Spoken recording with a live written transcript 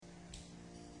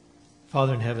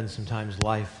Father in heaven, sometimes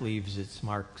life leaves its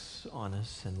marks on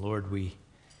us, and Lord, we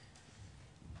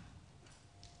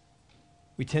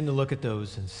tend to look at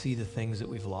those and see the things that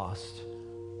we've lost.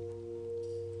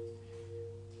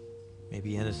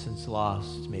 Maybe innocence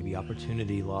lost, maybe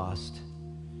opportunity lost,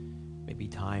 maybe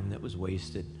time that was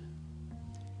wasted,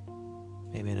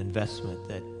 maybe an investment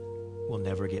that we'll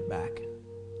never get back.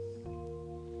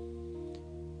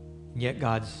 And yet,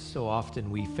 God, so often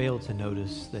we fail to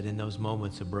notice that in those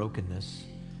moments of brokenness,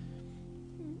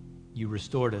 you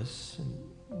restored us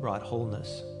and brought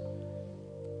wholeness.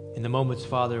 In the moments,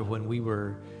 Father, when we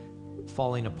were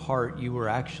falling apart, you were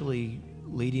actually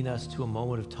leading us to a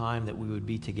moment of time that we would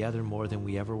be together more than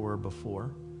we ever were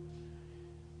before.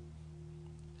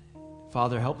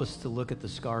 Father, help us to look at the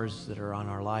scars that are on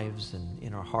our lives and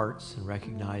in our hearts and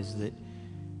recognize that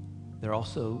they're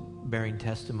also bearing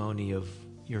testimony of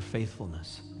your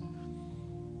faithfulness.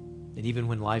 That even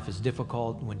when life is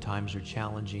difficult, when times are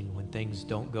challenging, when things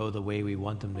don't go the way we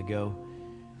want them to go,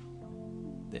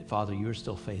 that, Father, you are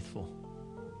still faithful.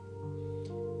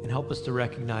 And help us to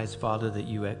recognize, Father, that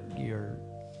your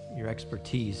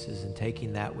expertise is in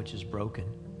taking that which is broken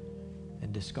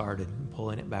and discarded and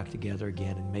pulling it back together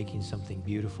again and making something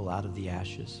beautiful out of the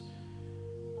ashes,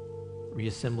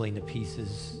 reassembling the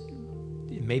pieces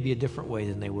in maybe a different way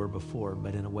than they were before,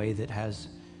 but in a way that has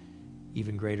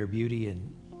even greater beauty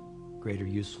and greater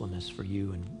usefulness for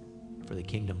you and for the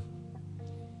kingdom.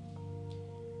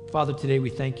 Father, today we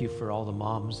thank you for all the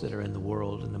moms that are in the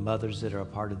world and the mothers that are a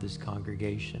part of this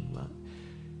congregation.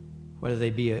 Whether they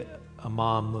be a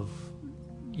mom of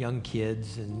young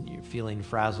kids and you're feeling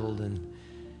frazzled and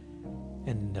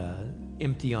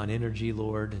empty on energy,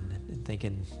 Lord, and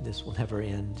thinking this will never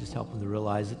end, just help them to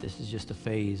realize that this is just a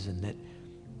phase and that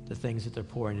the things that they're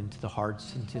pouring into the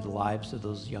hearts, into the lives of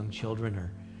those young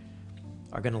children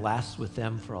are going to last with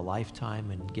them for a lifetime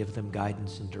and give them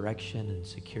guidance and direction and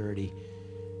security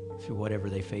through whatever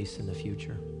they face in the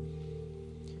future.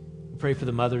 We pray for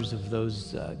the mothers of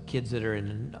those kids that are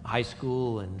in high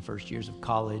school and first years of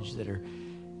college that are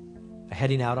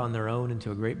heading out on their own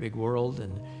into a great big world,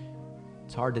 and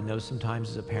it's hard to know sometimes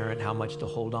as a parent how much to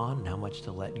hold on and how much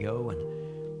to let go,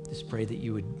 and just pray that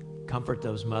you would comfort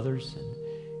those mothers and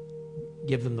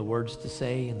give them the words to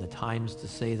say and the times to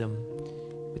say them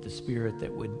with the Spirit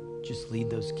that would just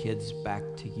lead those kids back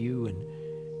to you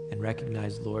and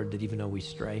recognize, Lord, that even though we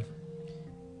stray,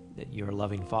 that you're a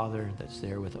loving Father that's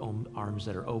there with arms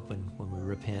that are open when we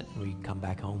repent and we come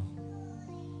back home.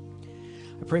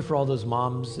 I pray for all those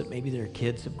moms that maybe their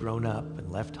kids have grown up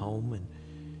and left home and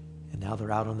now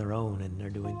they're out on their own and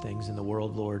they're doing things in the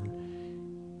world, Lord.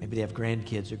 Maybe they have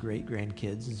grandkids or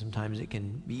great-grandkids, and sometimes it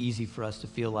can be easy for us to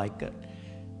feel like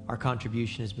our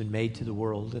contribution has been made to the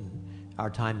world and our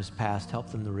time has passed.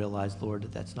 Help them to realize, Lord,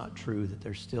 that that's not true, that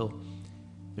they're still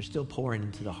pouring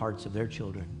into the hearts of their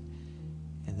children,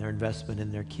 and their investment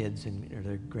in their kids and or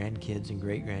their grandkids and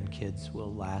great-grandkids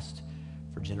will last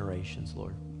for generations,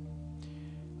 Lord.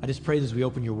 I just pray as we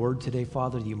open your word today,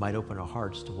 Father, that you might open our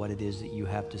hearts to what it is that you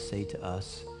have to say to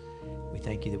us. We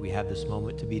thank you that we have this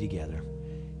moment to be together.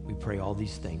 We pray all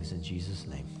these things in Jesus'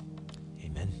 name.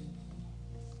 Amen.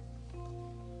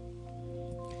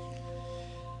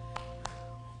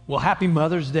 Well, happy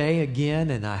Mother's Day again,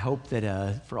 and I hope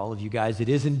that for all of you guys, it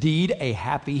is indeed a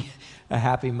happy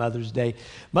Mother's Day.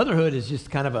 Motherhood is just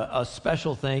kind of a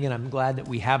special thing, and I'm glad that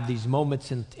we have these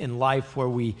moments in life where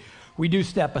we do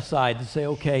step aside and say,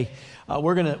 okay,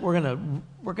 we're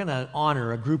gonna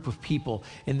honor a group of people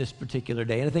in this particular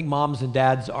day. And I think moms and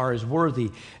dads are as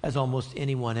worthy as almost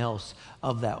anyone else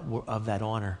of that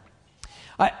honor.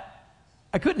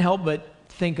 I couldn't help but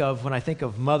think of, when I think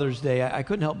of Mother's Day, I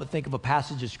couldn't help but think of a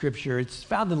passage of Scripture. It's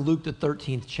found in Luke, the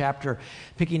 13th chapter,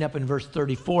 picking up in verse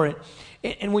 34.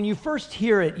 And when you first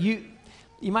hear it, you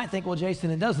might think, well, Jason,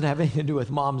 it doesn't have anything to do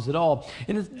with moms at all.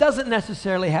 And it doesn't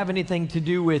necessarily have anything to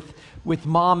do with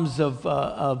moms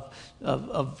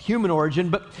of human origin.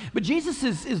 But Jesus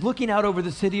is looking out over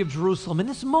the city of Jerusalem in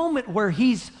this moment where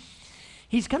he's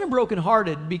kind of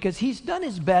brokenhearted because he's done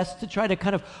his best to try to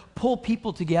kind of pull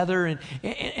people together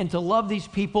and to love these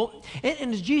people.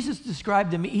 And as Jesus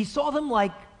described them, he saw them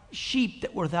like sheep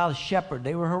that were without a shepherd.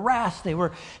 They were harassed. They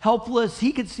were helpless.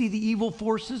 He could see the evil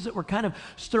forces that were kind of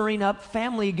stirring up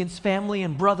family against family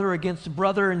and brother against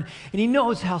brother. And he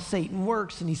knows how Satan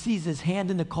works, and he sees his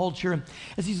hand in the culture. And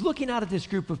as he's looking out at this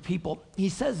group of people, he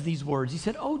says these words. He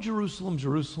said, "Oh, Jerusalem,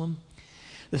 Jerusalem,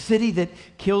 the city that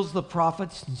kills the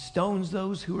prophets and stones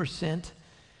those who are sent.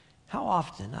 How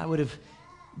often I would have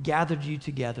gathered you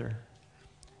together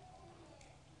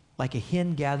like a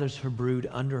hen gathers her brood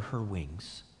under her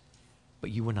wings, but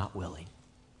you were not willing."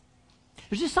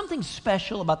 There's just something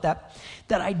special about that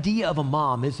idea of a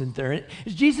mom, isn't there? And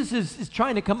Jesus is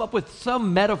trying to come up with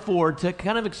some metaphor to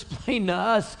kind of explain to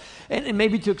us and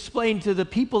maybe to explain to the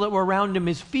people that were around him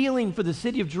his feeling for the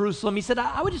city of Jerusalem. He said,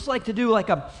 I would just like to do like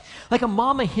a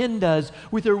mama hen does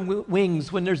with her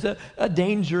wings when there's a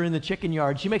danger in the chicken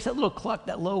yard. She makes that little cluck,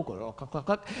 that low cluck, cluck,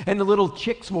 cluck, and the little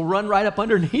chicks will run right up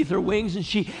underneath her wings, and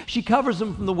she covers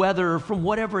them from the weather or from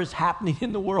whatever is happening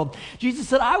in the world. Jesus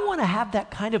said, I want to have that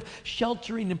kind of sheltering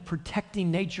and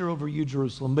protecting nature over you,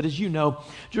 Jerusalem. But as you know,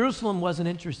 Jerusalem wasn't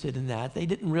interested in that. They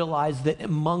didn't realize that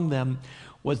among them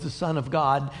was the Son of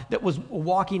God that was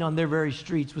walking on their very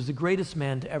streets, was the greatest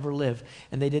man to ever live,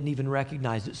 and they didn't even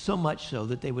recognize it, so much so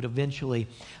that they would eventually,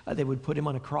 they would put him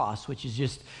on a cross, which is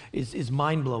just, is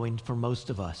mind-blowing for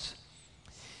most of us.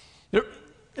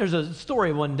 There's a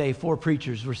story one day, 4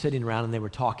 preachers were sitting around and they were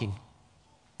talking,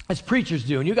 as preachers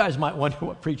do, and you guys might wonder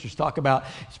what preachers talk about.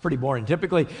 It's pretty boring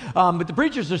typically, but the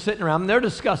preachers are sitting around and they're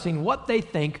discussing what they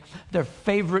think their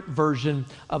favorite version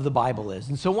of the Bible is.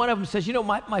 And so one of them says,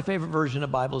 my favorite version of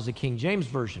the Bible is the King James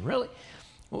Version. Really?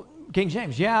 Well, King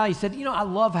James, yeah. He said, I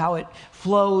love how it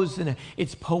flows and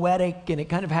it's poetic and it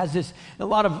kind of has a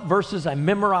lot of verses I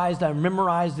memorized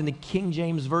in the King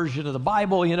James Version of the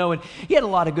Bible, and he had a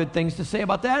lot of good things to say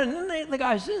about that. And then the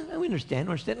guy said, we understand.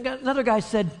 And another guy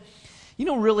said,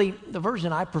 really, the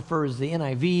version I prefer is the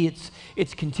NIV.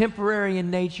 It's contemporary in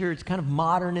nature. It's kind of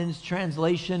modern in its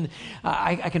translation.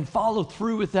 I can follow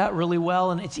through with that really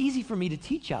well, and it's easy for me to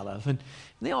teach out of. And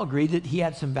they all agreed that he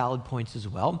had some valid points as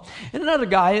well. And another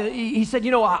guy, he said,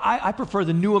 I prefer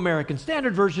the New American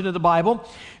Standard Version of the Bible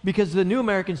because the New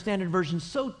American Standard Version is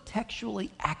so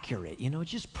textually accurate. It's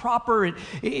just proper.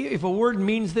 If a word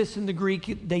means this in the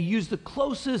Greek, they use the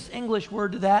closest English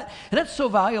word to that. And that's so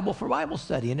valuable for Bible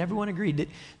study. And everyone agreed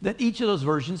that each of those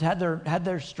versions had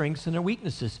their strengths and their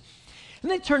weaknesses. And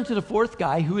they turned to the fourth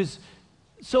guy, who is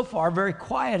so far very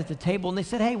quiet at the table, and they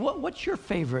said, hey, what's your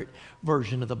favorite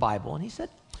version of the Bible? And he said,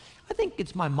 I think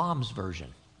it's my mom's version.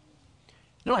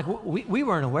 They're like, we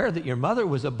weren't aware that your mother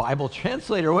was a Bible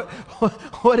translator.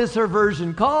 What is her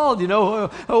version called?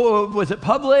 Was it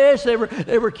published? They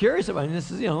were curious about it. This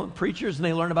is, preachers, and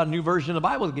they learn about a new version of the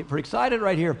Bible. They get pretty excited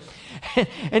right here.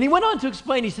 And he went on to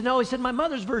explain. He said, my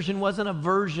mother's version wasn't a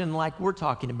version like we're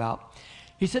talking about.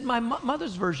 He said, my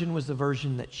mother's version was the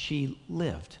version that she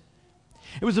lived.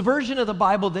 It was a version of the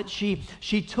Bible that she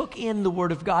took in the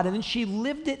Word of God, and then she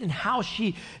lived it in how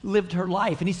she lived her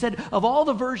life. And he said, of all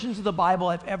the versions of the Bible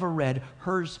I've ever read,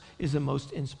 hers is the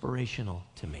most inspirational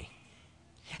to me.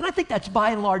 And I think that's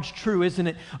by and large true, isn't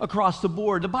it, across the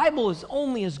board. The Bible is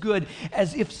only as good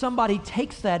as if somebody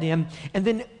takes that in and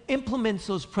then implements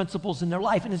those principles in their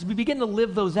life. And as we begin to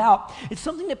live those out, it's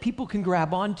something that people can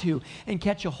grab onto and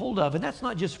catch a hold of. And that's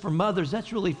not just for mothers,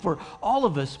 that's really for all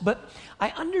of us. But I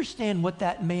understand what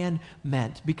that man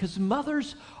meant, because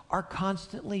mothers are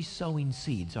constantly sowing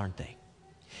seeds, aren't they?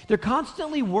 They're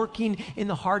constantly working in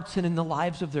the hearts and in the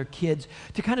lives of their kids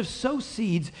to kind of sow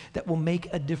seeds that will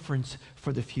make a difference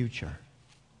for the future.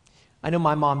 I know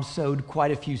my mom sowed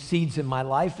quite a few seeds in my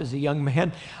life as a young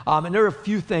man, and there are a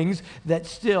few things that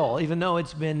still, even though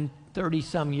it's been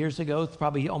 30-some years ago, it's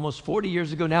probably almost 40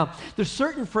 years ago now, there's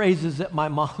certain phrases that my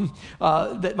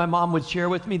mom would share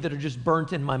with me that are just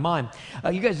burnt in my mind.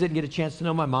 You guys didn't get a chance to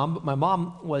know my mom, but my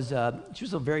mom was she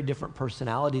was a very different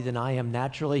personality than I am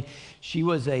naturally. She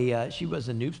was a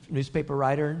newspaper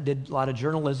writer, did a lot of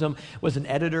journalism, was an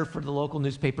editor for the local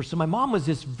newspaper. So my mom was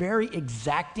this very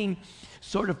exacting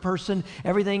sort of person.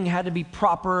 Everything had to be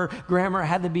proper, grammar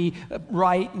had to be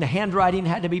right, and the handwriting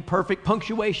had to be perfect,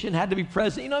 punctuation had to be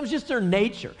present. It was just her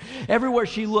nature. Everywhere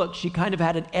she looked, she kind of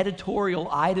had an editorial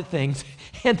eye to things.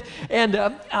 And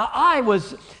I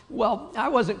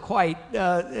wasn't quite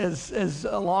as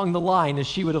along the line as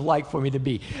she would have liked for me to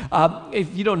be.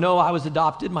 If you don't know, I was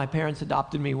adopted. My parents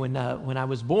adopted me when I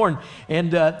was born.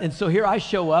 And so here I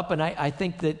show up, and I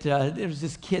think that there was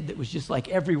this kid that was just like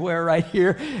everywhere right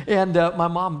here. And my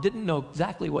mom didn't know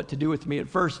exactly what to do with me at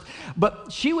first,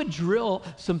 but she would drill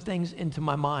some things into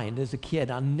my mind as a kid.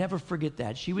 I'll never forget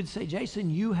that. She would say, Jason,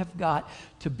 you have got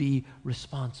to be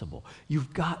responsible.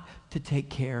 You've got to take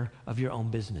care of your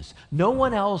own business. No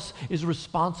one else is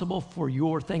responsible for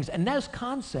your things. And those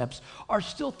concepts are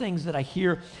still things that I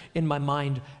hear in my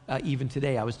mind even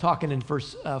today. I was talking in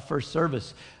first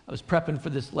service. I was prepping for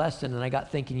this lesson, and I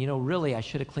got thinking, really, I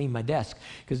should have cleaned my desk.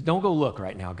 Because don't go look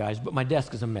right now, guys, but my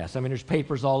desk is a mess. I mean, there's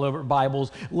papers all over,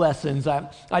 Bibles, lessons. I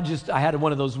had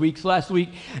one of those weeks last week.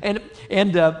 And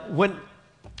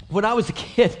when I was a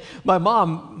kid, my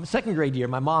mom, second grade year,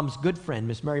 my mom's good friend,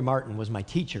 Miss Mary Martin, was my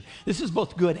teacher. This is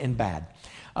both good and bad.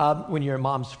 when your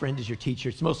mom's friend is your teacher.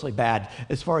 It's mostly bad,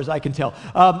 as far as I can tell.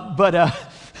 But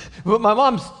my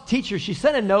mom's teacher, she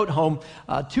sent a note home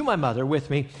to my mother with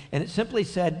me, and it simply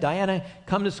said, "Diana,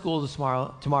 come to school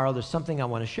tomorrow. There's something I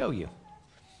want to show you."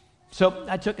 So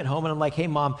I took it home, and I'm like, "Hey,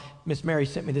 Mom, Miss Mary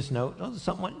sent me this note. Oh,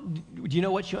 do you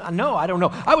know what she... No, I don't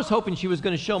know. I was hoping she was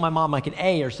going to show my mom like an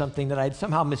A or something that I'd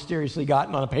somehow mysteriously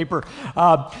gotten on a paper.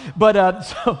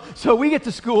 So we get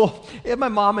to school, and my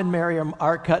mom and Mary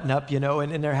are cutting up,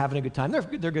 and they're having a good time.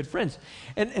 They're good friends.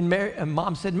 And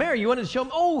Mom said, "Mary, you wanted to show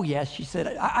them?" "Oh, yes," she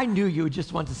said. I knew you would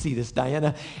just want to see this,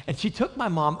 Diana." And she took my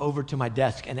mom over to my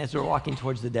desk, and as we're walking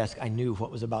towards the desk, I knew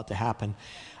what was about to happen.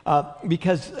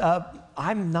 Because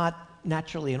I'm not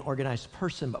naturally an organized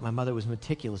person, but my mother was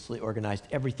meticulously organized.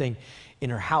 Everything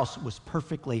in her house was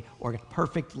perfectly,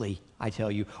 I tell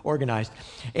you, organized.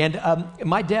 And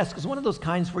my desk is one of those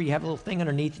kinds where you have a little thing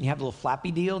underneath and you have a little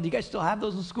flappy deal. Do you guys still have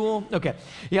those in school? Okay.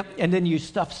 Yep. And then you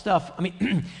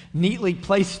neatly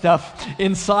place stuff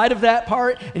inside of that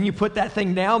part, and you put that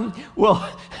thing down. Well,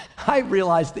 I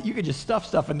realized that you could just stuff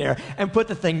stuff in there and put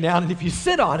the thing down, and if you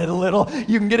sit on it a little,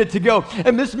 you can get it to go.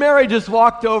 And Miss Mary just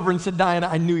walked over and said, "Diana,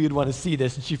 I knew you'd want to see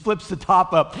this." And she flips the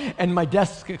top up, and my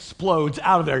desk explodes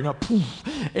out of there, poof.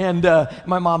 And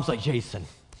my mom's like, "Jason,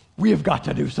 we have got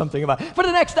to do something about it." For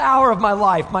the next hour of my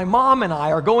life, my mom and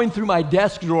I are going through my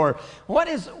desk drawer.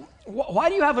 Why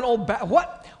do you have an old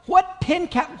what pin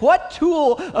cap, what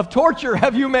tool of torture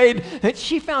have you made? And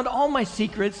she found all my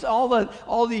secrets, all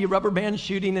the rubber band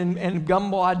shooting and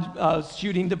gumwad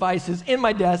shooting devices in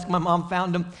my desk. My mom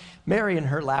found them. Mary and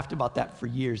her laughed about that for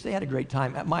years. They had a great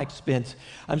time at my expense.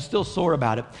 I'm still sore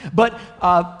about it. But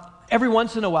every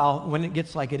once in a while, when it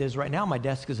gets like it is right now, my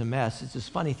desk is a mess. It's this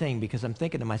funny thing because I'm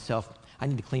thinking to myself, I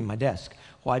need to clean my desk.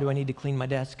 Why do I need to clean my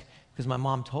desk? Because my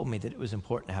mom told me that it was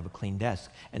important to have a clean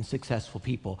desk, and successful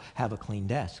people have a clean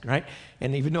desk, right?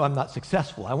 And even though I'm not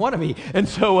successful, I want to be. And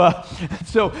so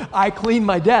I clean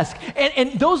my desk.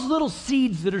 And those little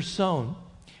seeds that are sown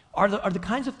are the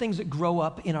kinds of things that grow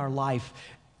up in our life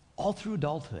all through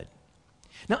adulthood.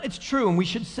 Now, it's true, and we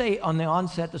should say on the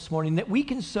onset this morning, that we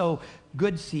can sow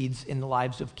good seeds in the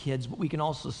lives of kids, but we can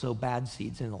also sow bad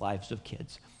seeds in the lives of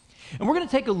kids. And we're going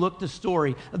to take a look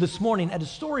this morning at a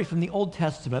story from the Old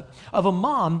Testament of a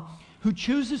mom who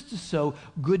chooses to sow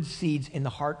good seeds in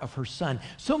the heart of her son.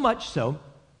 So much so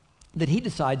that he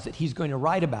decides that he's going to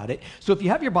write about it. So if you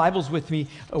have your Bibles with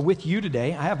you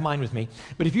today, I have mine with me,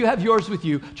 but if you have yours with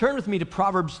you, turn with me to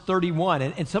Proverbs 31.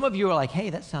 And some of you are like,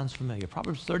 "Hey, that sounds familiar."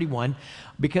 Proverbs 31,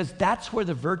 because that's where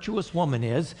the virtuous woman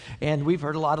is. And we've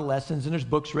heard a lot of lessons, and there's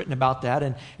books written about that.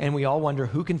 And we all wonder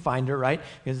who can find her, right?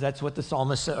 Because that's what the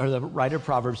psalmist or the writer of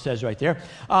Proverbs says right there.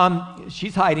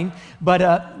 She's hiding, but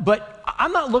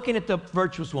I'm not looking at the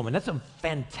virtuous woman. That's a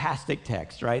fantastic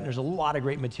text, right? And there's a lot of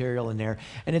great material in there,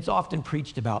 and it's often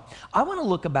preached about. I want to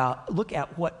look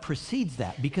at what precedes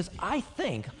that, because I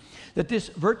think that this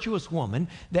virtuous woman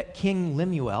that King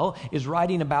Lemuel is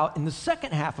writing about in the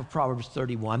second half of Proverbs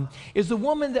 31 is the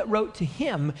woman that wrote to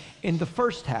him in the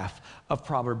first half of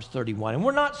Proverbs 31. And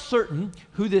we're not certain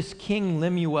who this King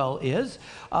Lemuel is.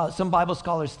 Some Bible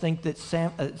scholars think that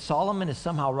Solomon is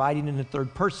somehow writing in the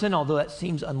third person, although that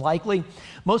seems unlikely.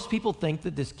 Most people think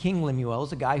that this King Lemuel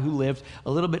is a guy who lived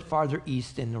a little bit farther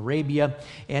east in Arabia,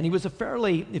 and he was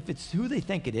if it's who they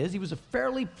think it is, he was a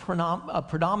fairly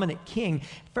predominant king,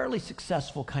 fairly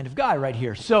successful kind of guy right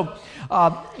here. So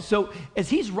as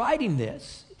he's writing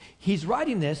this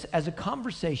as a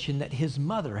conversation that his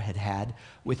mother had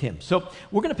with him. So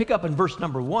we're going to pick up in verse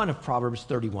number 1 of Proverbs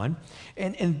 31,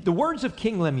 and the words of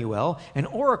King Lemuel, an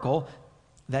oracle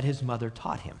that his mother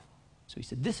taught him. So he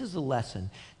said, "This is a lesson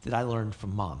that I learned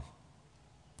from Mom."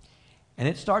 And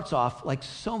it starts off like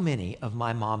so many of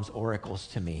my mom's oracles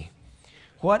to me.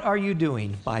 "What are you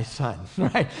doing, my son?"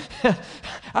 Right?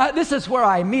 This is where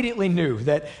I immediately knew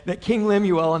that King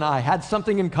Lemuel and I had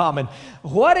something in common.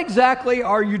 What exactly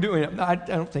are you doing? I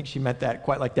don't think she meant that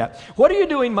quite like that. "What are you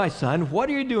doing, my son? What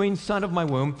are you doing, son of my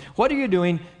womb? What are you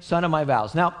doing, son of my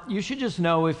vows?" Now, you should just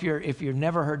know, if you've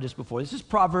never heard this before, this is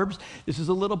Proverbs. This is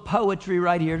a little poetry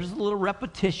right here. There's a little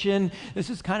repetition. This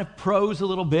is kind of prose a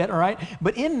little bit, all right?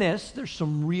 But in this, there's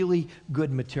some really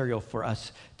good material for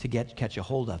us to catch a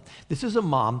hold of. This is a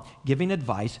mom giving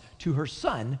advice to her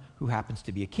son who happens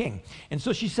to be a king. And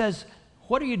so she says,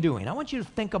 "What are you doing? I want you to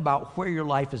think about where your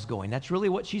life is going." That's really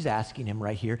what she's asking him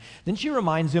right here. Then she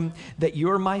reminds him that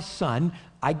 "You're my son.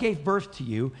 I gave birth to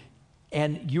you,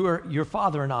 and your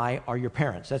father and I are your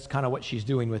parents." That's kind of what she's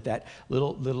doing with that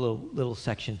little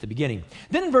section at the beginning.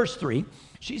 Then in verse 3,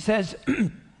 she says,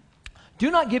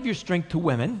 "Do not give your strength to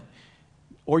women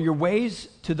or your ways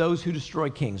to those who destroy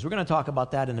kings. We're going to talk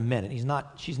about that in a minute.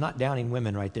 She's not downing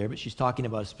women right there, but she's talking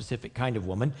about a specific kind of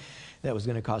woman that was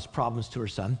going to cause problems to her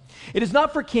son. It is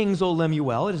not for kings, O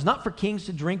Lemuel. It is not for kings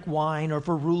to drink wine or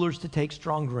for rulers to take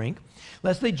strong drink,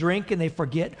 lest they drink and they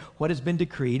forget what has been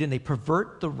decreed and they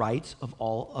pervert the rights of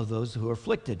all of those who are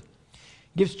afflicted.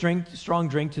 Give strong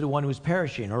drink to the one who is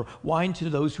perishing, or wine to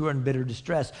those who are in bitter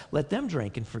distress. Let them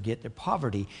drink and forget their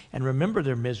poverty and remember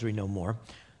their misery no more.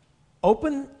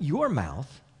 Open your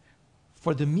mouth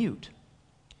for the mute,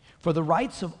 for the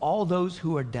rights of all those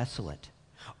who are desolate.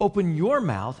 Open your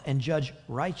mouth and judge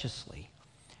righteously.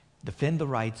 Defend the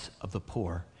rights of the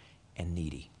poor and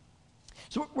needy.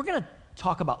 So we're going to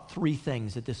talk about three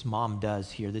things that this mom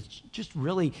does here that's just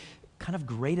really kind of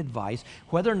great advice.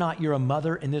 Whether or not you're a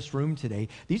mother in this room today,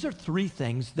 these are three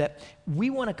things that we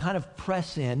want to kind of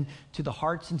press in to the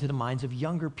hearts and to the minds of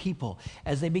younger people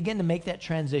as they begin to make that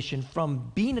transition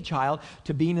from being a child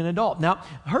to being an adult. Now,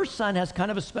 her son has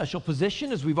kind of a special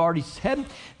position, as we've already said.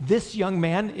 This young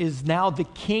man is now the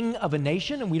king of a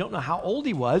nation, and we don't know how old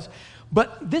he was,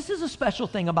 but this is a special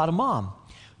thing about a mom.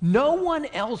 No one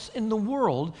else in the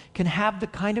world can have the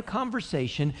kind of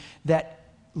conversation that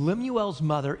Lemuel's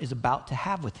mother is about to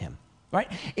have with him,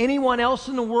 right? Anyone else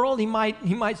in the world, he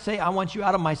might say, I want you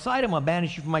out of my sight. I'm going to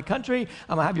banish you from my country.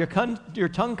 I'm going to have your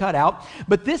tongue cut out.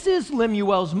 But this is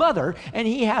Lemuel's mother, and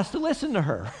he has to listen to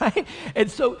her, right? And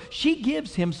so she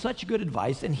gives him such good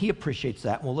advice, and he appreciates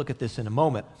that. And we'll look at this in a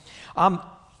moment.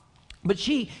 But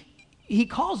he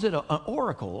calls it an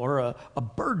oracle or a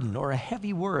burden or a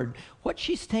heavy word. What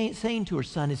she's saying to her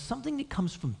son is something that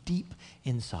comes from deep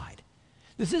inside.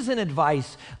 This isn't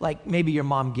advice like maybe your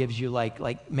mom gives you,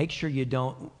 like make sure you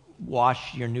don't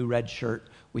wash your new red shirt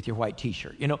with your white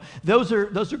t-shirt. You know, those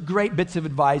are great bits of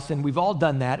advice, and we've all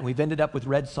done that, and we've ended up with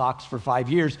red socks for 5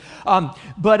 years.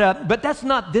 But that's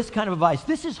not this kind of advice.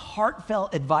 This is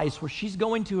heartfelt advice where she's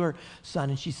going to her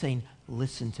son and she's saying,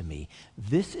 listen to me.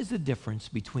 This is the difference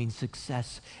between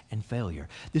success and failure.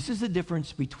 This is the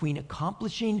difference between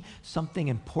accomplishing something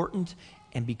important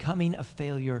and becoming a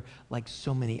failure like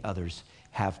so many others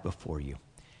have before you.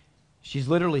 She's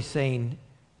literally saying,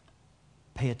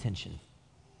 pay attention.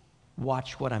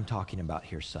 Watch what I'm talking about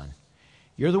here, son.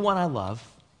 You're the one I love.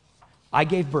 I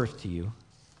gave birth to you.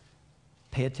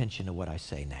 Pay attention to what I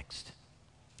say next.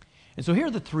 And so here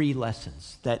are the three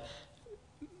lessons that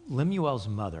Lemuel's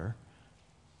mother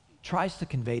tries to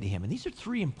convey to him. And these are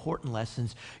three important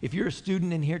lessons. If you're a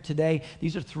student in here today,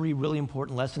 these are three really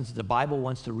important lessons that the Bible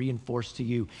wants to reinforce to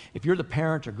you. If you're the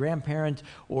parent or grandparent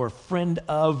or friend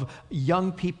of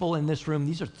young people in this room,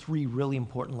 these are three really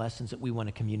important lessons that we want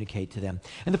to communicate to them.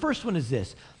 And the first one is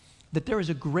this, that there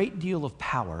is a great deal of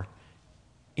power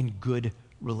in good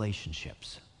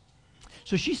relationships.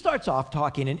 So she starts off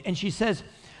talking, and she says,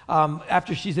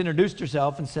 after she's introduced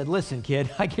herself and said, listen, kid,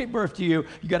 I gave birth to you.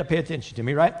 You got to pay attention to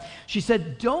me, right? She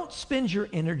said, don't spend your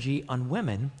energy on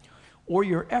women or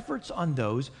your efforts on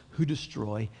those who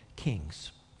destroy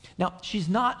kings. Now, she's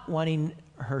not wanting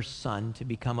her son to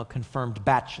become a confirmed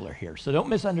bachelor here, so don't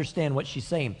misunderstand what she's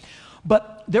saying.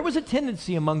 But there was a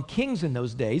tendency among kings in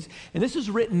those days, and this is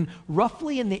written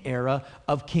roughly in the era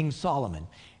of King Solomon.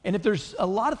 And if there's a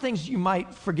lot of things you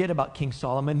might forget about King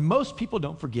Solomon, most people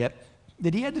don't forget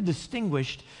that he had to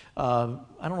distinguish, I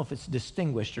don't know if it's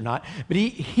distinguished or not, but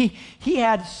he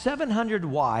had 700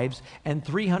 wives and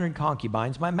 300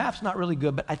 concubines. My math's not really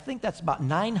good, but I think that's about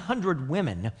 900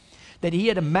 women that he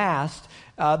had amassed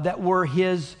that were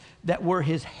his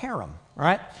harem,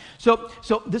 right? So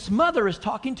this mother is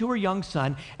talking to her young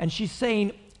son, and she's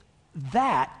saying,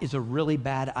 that is a really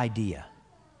bad idea.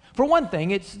 For one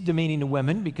thing, it's demeaning to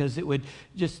women because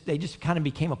they just kind of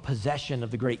became a possession of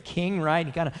the great king, right?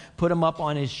 He kind of put them up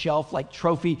on his shelf like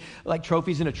trophies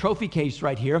in a trophy case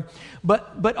right here.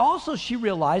 But also she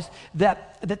realized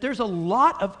that there's a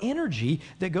lot of energy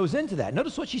that goes into that.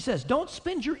 Notice what she says, don't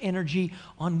spend your energy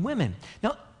on women.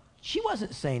 Now, she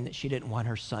wasn't saying that she didn't want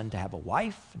her son to have a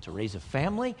wife and to raise a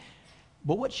family,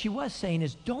 but what she was saying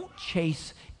is don't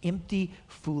chase empty,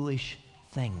 foolish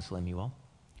things, Lemuel.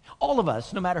 All of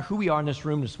us, no matter who we are in this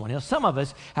room this morning, some of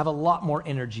us have a lot more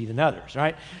energy than others,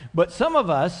 right? But some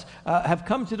of us have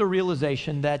come to the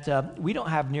realization that we don't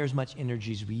have near as much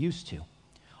energy as we used to.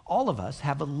 All of us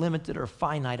have a limited or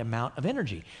finite amount of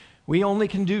energy. We only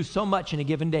can do so much in a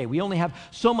given day. We only have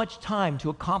so much time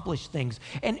to accomplish things.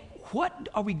 And what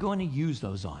are we going to use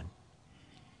those on?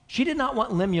 She did not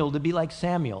want Lemuel to be like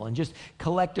Samuel and just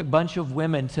collect a bunch of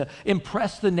women to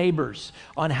impress the neighbors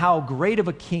on how great of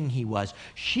a king he was.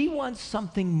 She wants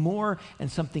something more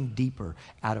and something deeper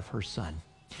out of her son.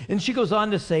 And she goes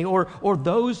on to say, or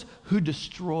those who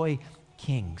destroy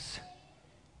kings.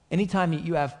 Anytime that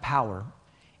you have power,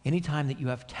 anytime that you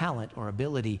have talent or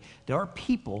ability, there are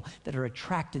people that are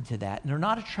attracted to that, and they're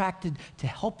not attracted to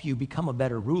help you become a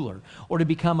better ruler or to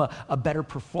become a better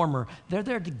performer. They're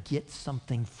there to get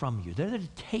something from you. They're there to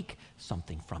take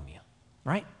something from you,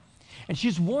 right? And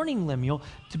she's warning Lemuel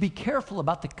to be careful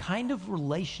about the kind of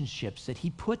relationships that he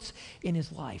puts in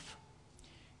his life.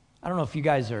 I don't know if you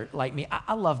guys are like me.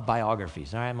 I love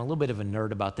biographies. I'm a little bit of a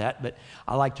nerd about that, but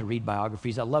I like to read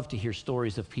biographies. I love to hear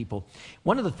stories of people.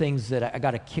 One of the things that I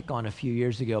got a kick on a few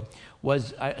years ago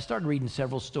was I started reading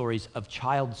several stories of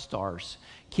child stars,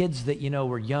 kids that,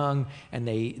 were young and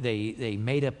they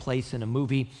made a place in a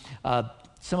movie.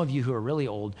 Some of you who are really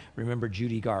old remember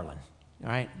Judy Garland. All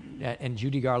right, and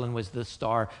Judy Garland was the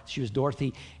star. She was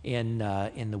Dorothy in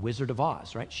The Wizard of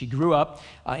Oz, right? She grew up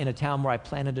in a town where I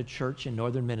planted a church in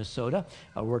northern Minnesota.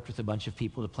 I worked with a bunch of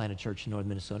people to plant a church in northern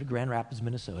Minnesota, Grand Rapids,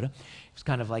 Minnesota. It was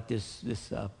kind of like this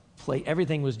place.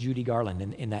 Everything was Judy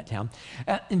Garland in that town.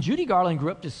 And Judy Garland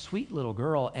grew up this sweet little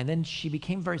girl, and then she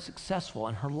became very successful,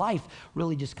 and her life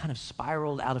really just kind of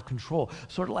spiraled out of control,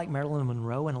 sort of like Marilyn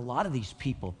Monroe and a lot of these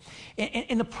people.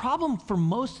 And the problem for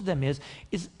most of them is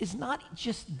not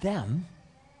just them,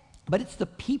 but it's the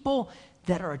people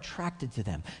that are attracted to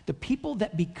them, the people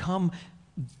that become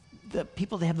the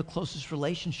people they have the closest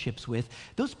relationships with.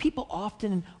 Those people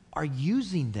often are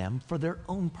using them for their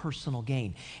own personal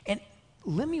gain. And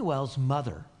Lemuel's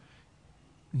mother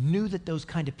knew that those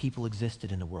kind of people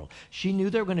existed in the world. She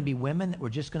knew there were going to be women that were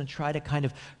just going to try to kind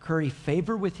of curry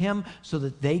favor with him so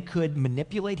that they could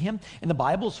manipulate him. And the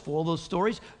Bible's full of those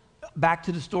stories. Back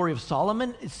to the story of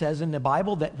Solomon, it says in the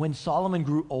Bible that when Solomon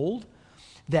grew old,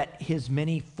 that his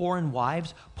many foreign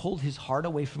wives pulled his heart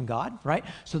away from God, right?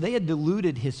 So they had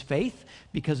diluted his faith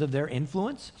because of their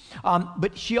influence.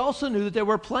 But she also knew that there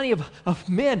were plenty of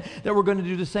men that were going to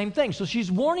do the same thing. So she's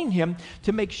warning him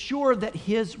to make sure that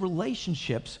his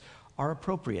relationships are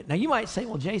appropriate. Now you might say,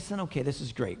 well, Jason, okay, this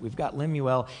is great. We've got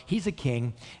Lemuel. He's a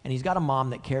king, and he's got a mom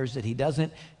that cares that he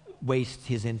doesn't waste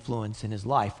his influence in his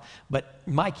life. But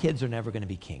my kids are never going to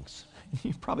be kings.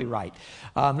 You're probably right.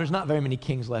 There's not very many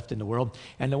kings left in the world,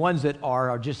 and the ones that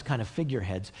are just kind of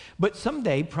figureheads. But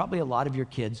someday, probably a lot of your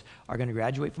kids are going to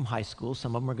graduate from high school.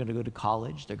 Some of them are going to go to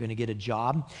college. They're going to get a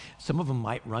job. Some of them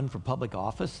might run for public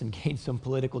office and gain some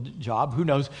political job. Who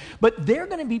knows? But they're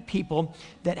going to be people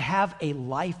that have a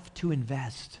life to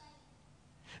invest.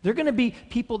 They're going to be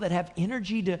people that have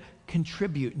energy to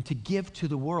contribute and to give to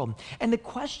the world. And the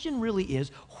question really is,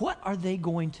 what are they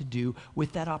going to do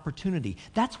with that opportunity?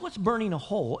 That's what's burning a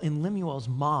hole in Lemuel's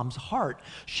mom's heart.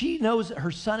 She knows that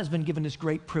her son has been given this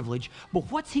great privilege, but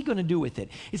what's he going to do with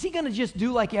it? Is he going to just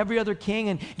do like every other king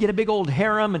and get a big old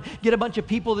harem and get a bunch of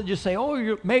people that just say,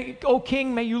 oh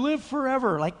king, may you live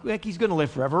forever, like he's going to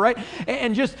live forever, right?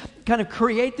 And just kind of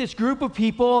create this group of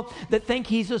people that think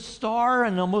he's a star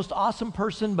and the most awesome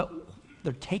person, but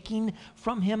they're taking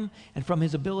from him and from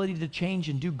his ability to change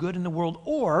and do good in the world?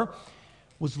 Or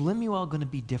was Lemuel going to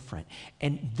be different?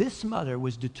 And this mother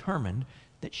was determined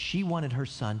that she wanted her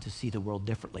son to see the world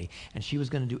differently, and she was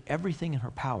going to do everything in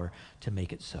her power to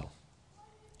make it so.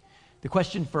 The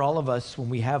question for all of us when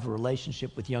we have a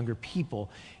relationship with younger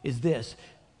people is this: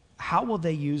 how will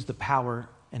they use the power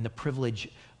and the privilege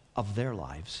of their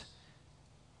lives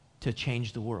to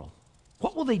change the world?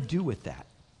 What will they do with that?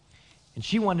 And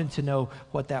she wanted to know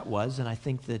what that was, and I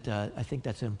think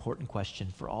that's an important question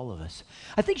for all of us.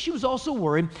 I think she was also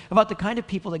worried about the kind of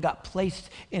people that got placed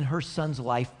in her son's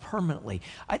life permanently.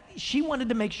 She wanted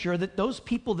to make sure that those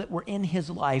people that were in his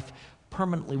life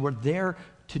permanently were there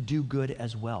to do good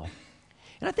as well.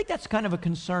 And I think that's kind of a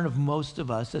concern of most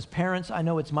of us. As parents, I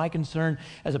know it's my concern.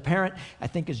 As a parent, I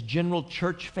think as general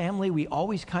church family, we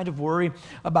always kind of worry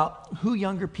about who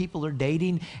younger people are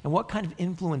dating and what kind of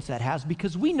influence that has,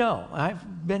 because we know.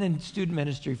 I've been in student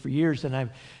ministry for years, and I've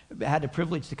had the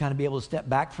privilege to kind of be able to step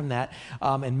back from that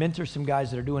and mentor some guys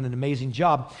that are doing an amazing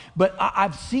job. But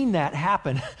I've seen that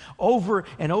happen over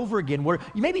and over again, where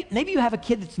maybe you have a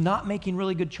kid that's not making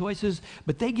really good choices,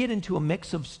 but they get into a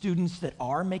mix of students that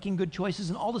are making good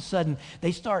choices, and all of a sudden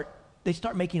they start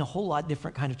making a whole lot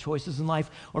different kind of choices in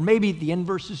life. Or maybe the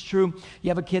inverse is true. You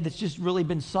have a kid that's just really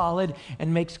been solid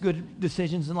and makes good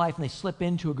decisions in life, and they slip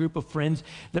into a group of friends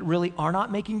that really are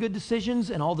not making good decisions,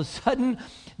 and all of a sudden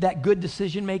that good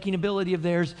decision-making ability of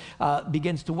theirs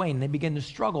begins to wane. They begin to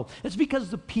struggle. It's because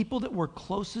the people that we're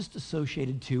closest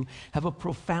associated to have a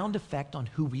profound effect on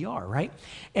who we are, right?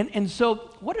 And so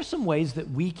what are some ways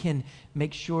that we can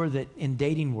make sure that in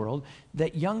dating world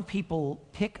that young people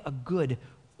pick a good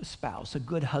spouse, a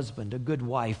good husband, a good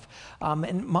wife?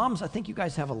 And moms, I think you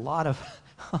guys have a lot of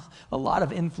a lot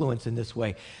of influence in this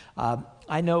way.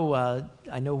 I know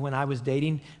when I was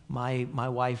dating my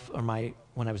wife,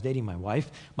 when I was dating my wife,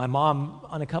 my mom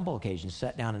on a couple occasions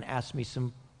sat down and asked me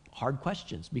some hard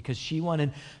questions because she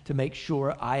wanted to make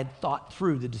sure I had thought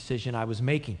through the decision I was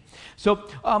making. So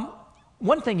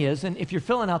one thing is, and if you're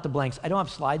filling out the blanks, I don't have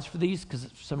slides for these because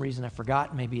for some reason I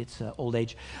forgot. Maybe it's old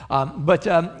age. But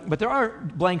there are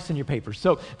blanks in your papers.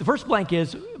 So the first blank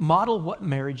is model what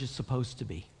marriage is supposed to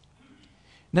be.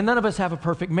 Now, none of us have a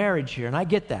perfect marriage here, and I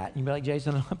get that. You'd be like,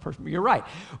 Jason, I'm not perfect. You're right.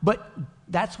 But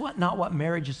that's not what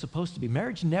marriage is supposed to be.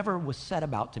 Marriage never was set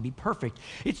about to be perfect.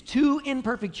 It's two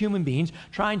imperfect human beings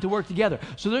trying to work together.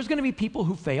 So there's going to be people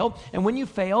who fail, and when you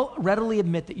fail, readily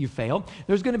admit that you failed.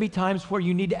 There's going to be times where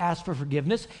you need to ask for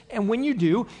forgiveness, and when you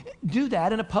do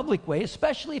that in a public way,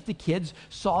 especially if the kids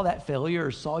saw that failure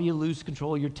or saw you lose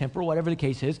control of your temper, whatever the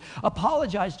case is.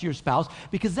 Apologize to your spouse,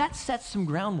 because that sets some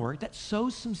groundwork, that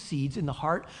sows some seeds in the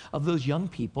heart of those young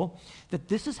people that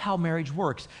this is how marriage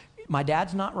works. My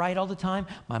dad's not right all the time.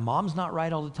 My mom's not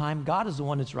right all the time. God is the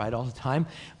one that's right all the time.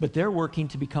 But they're working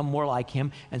to become more like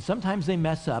him. And sometimes they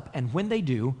mess up. And when they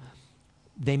do,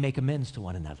 they make amends to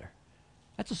one another.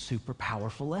 That's a super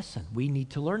powerful lesson. We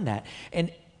need to learn that.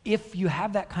 And if you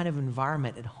have that kind of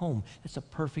environment at home, that's a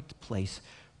perfect place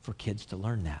for kids to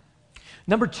learn that.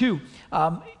 Number two,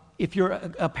 if you're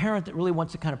a parent that really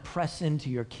wants to kind of press into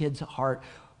your kid's heart,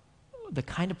 the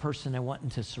kind of person I want them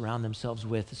to surround themselves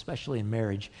with, especially in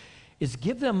marriage, is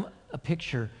give them a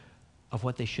picture of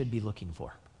what they should be looking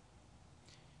for.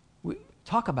 We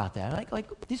talk about that. Like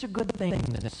these are good things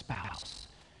in a spouse.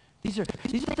 These are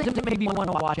things that maybe you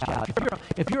want to watch out.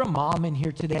 If you're a mom in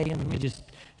here today, and let me just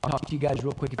talk to you guys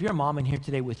real quick. If you're a mom in here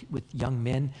today with young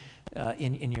men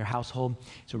in your household,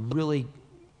 it's a really,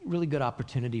 really good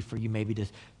opportunity for you maybe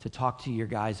to talk to your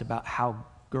guys about how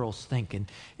girls think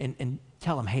and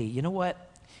tell them, hey, you know what?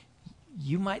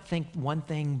 You might think one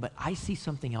thing, but I see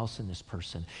something else in this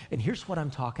person. And here's what I'm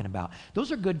talking about.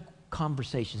 Those are good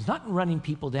conversations, not running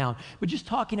people down, but just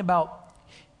talking about,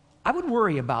 I would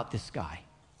worry about this guy.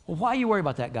 Well, why are you worried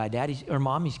about that guy, Dad? Or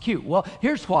Mom, he's cute. Well,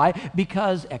 here's why,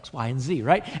 because X, Y, and Z,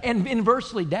 right? And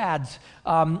inversely, dads,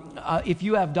 if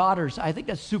you have daughters, I think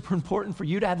that's super important for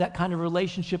you to have that kind of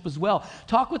relationship as well.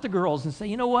 Talk with the girls and say,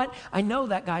 you know what? I know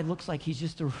that guy looks like he's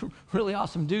just a really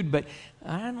awesome dude, but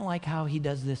I don't like how he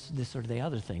does this or the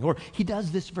other thing. Or he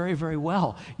does this very, very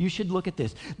well. You should look at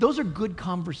this. Those are good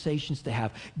conversations to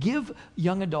have. Give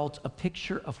young adults a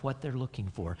picture of what they're looking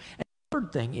for. And the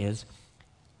third thing is,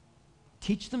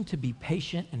 teach them to be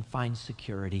patient and find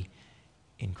security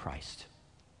in Christ.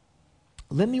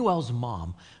 Lemuel's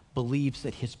mom believes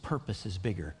that his purpose is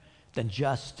bigger than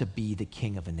just to be the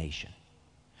king of a nation.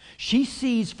 She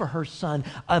sees for her son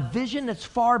a vision that's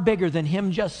far bigger than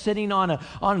him just sitting on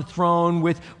a throne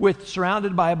with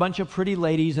surrounded by a bunch of pretty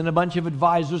ladies and a bunch of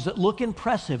advisors that look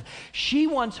impressive. She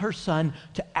wants her son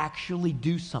to actually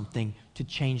do something to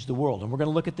change the world. And we're going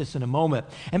to look at this in a moment.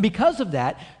 And because of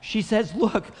that, she says,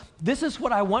 look, this is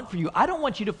what I want for you. I don't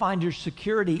want you to find your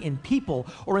security in people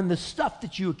or in the stuff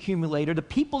that you accumulate or the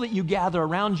people that you gather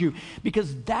around you,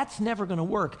 because that's never going to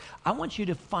work. I want you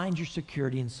to find your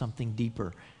security in something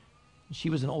deeper. She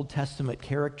was an Old Testament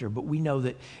character, but we know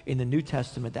that in the New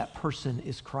Testament, that person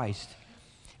is Christ.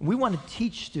 And we want to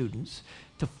teach students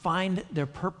to find their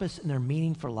purpose and their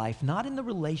meaning for life, not in the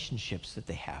relationships that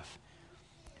they have,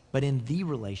 but in the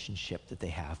relationship that they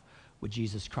have with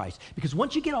Jesus Christ. Because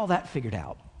once you get all that figured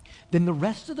out, then the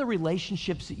rest of the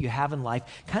relationships that you have in life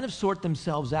kind of sort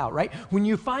themselves out, right? When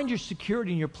you find your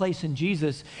security and your place in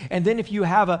Jesus, and then if you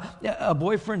have a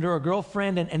boyfriend or a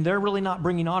girlfriend and they're really not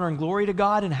bringing honor and glory to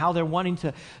God and how they're wanting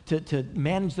to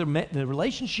manage their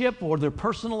relationship or their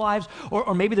personal lives,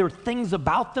 or maybe there are things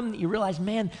about them that you realize,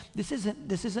 man, this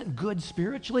isn't good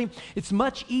spiritually, it's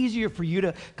much easier for you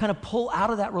to kind of pull out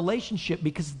of that relationship,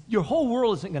 because your whole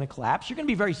world isn't going to collapse. You're going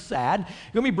to be very sad.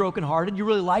 You're going to be brokenhearted. You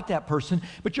really like that person,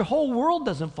 but your whole world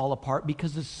doesn't fall apart,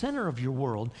 because the center of your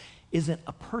world isn't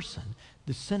a person.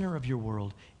 The center of your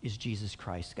world is Jesus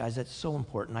Christ. Guys, that's so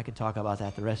important. I could talk about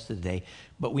that the rest of the day,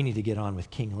 but we need to get on with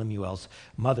King Lemuel's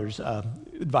mother's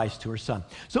advice to her son.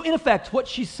 So in effect, what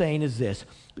she's saying is this: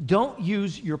 don't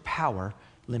use your power,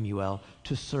 Lemuel,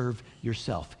 to serve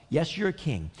yourself. Yes, you're a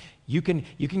king. You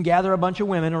can gather a bunch of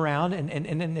women around,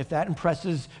 and if that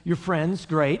impresses your friends,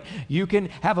 great. You can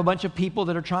have a bunch of people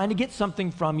that are trying to get something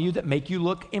from you that make you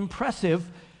look impressive.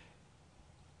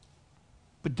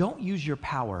 But don't use your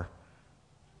power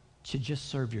to just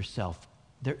serve yourself.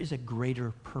 There is a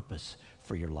greater purpose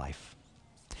for your life.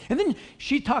 And then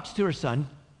she talks to her son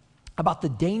about the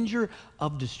danger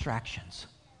of distractions,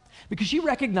 because she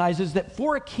recognizes that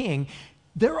for a king,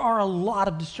 there are a lot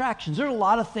of distractions. There are a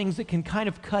lot of things that can kind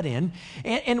of cut in.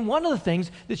 And one of the things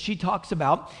that she talks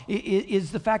about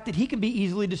is the fact that he can be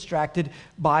easily distracted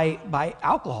by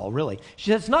alcohol, really.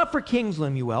 She says, it's not for kings,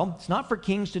 Lemuel. It's not for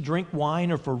kings to drink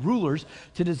wine or for rulers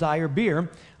to desire beer.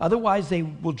 Otherwise, they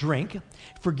will drink,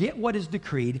 forget what is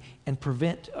decreed, and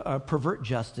pervert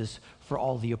justice for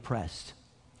all the oppressed.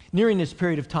 Nearing this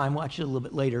period of time, well, actually a little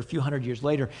bit later, a few hundred years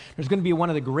later, there's going to be one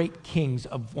of the great kings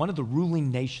of one of the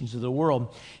ruling nations of the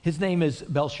world. His name is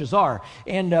Belshazzar.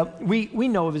 And we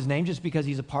know of his name just because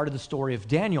he's a part of the story of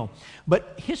Daniel.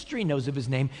 But history knows of his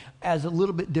name as a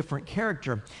little bit different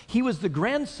character. He was the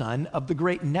grandson of the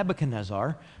great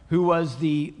Nebuchadnezzar, who was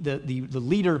the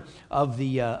leader of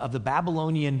the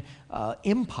Babylonian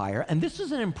empire. And this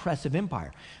is an impressive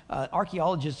empire.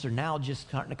 Archaeologists are now just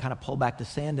starting to kind of pull back the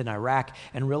sand in Iraq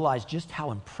and realize just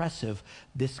how impressive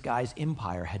this guy's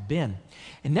empire had been.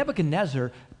 And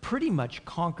Nebuchadnezzar pretty much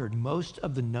conquered most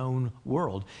of the known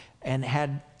world and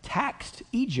had taxed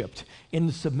Egypt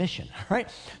into submission, right?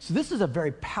 So this is a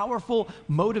very powerful,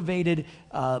 motivated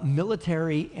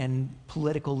military and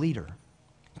political leader.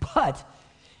 But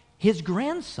his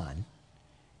grandson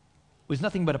was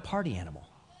nothing but a party animal.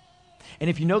 And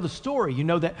if you know the story, you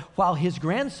know that while his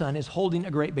grandson is holding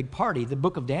a great big party, the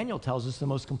book of Daniel tells us the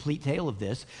most complete tale of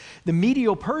this. The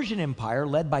Medo-Persian Empire,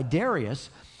 led by Darius,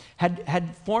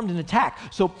 had formed an attack.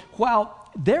 So while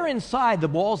they're inside the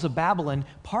walls of Babylon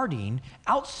partying,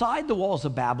 outside the walls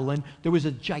of Babylon, there was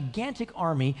a gigantic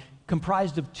army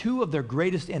comprised of two of their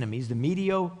greatest enemies, the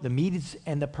Medes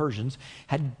and the Persians,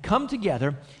 had come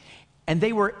together, and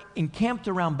they were encamped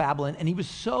around Babylon, and he was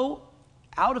so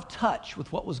out of touch with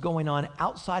what was going on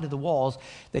outside of the walls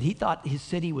that he thought his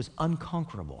city was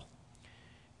unconquerable.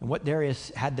 And what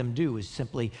Darius had them do is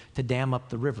simply to dam up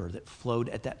the river that flowed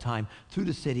at that time through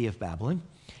the city of Babylon.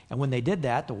 And when they did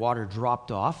that, the water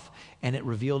dropped off, and it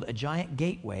revealed a giant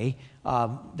gateway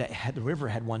the river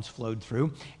had once flowed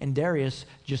through. And Darius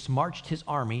just marched his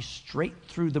army straight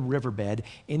through the riverbed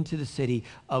into the city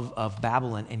of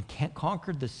Babylon and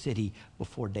conquered the city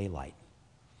before daylight.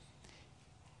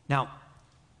 Now,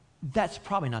 that's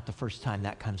probably not the first time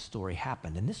that kind of story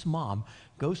happened. And this mom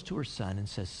goes to her son and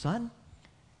says, son,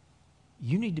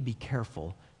 you need to be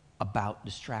careful about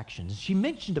distractions. She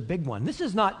mentioned a big one. This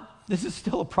is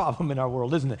still a problem in our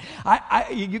world, isn't it?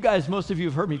 You guys, most of you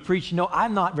have heard me preach. You know,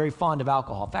 I'm not very fond of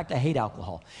alcohol. In fact, I hate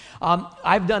alcohol.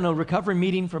 I've done a recovery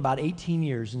meeting for about 18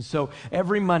 years. And so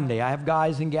every Monday, I have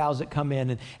guys and gals that come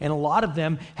in, and a lot of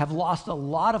them have lost a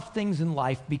lot of things in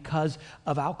life because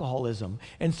of alcoholism.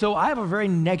 And so I have a very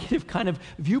negative kind of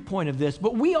viewpoint of this,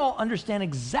 but we all understand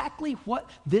exactly what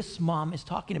this mom is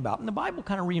talking about. And the Bible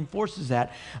kind of reinforces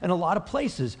that in a lot of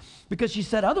places, because she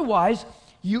said, otherwise,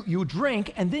 you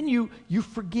drink, and then you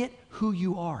forget who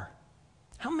you are.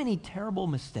 How many terrible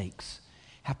mistakes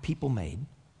have people made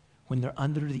when they're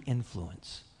under the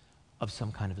influence of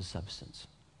some kind of a substance?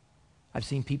 I've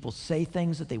seen people say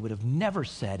things that they would have never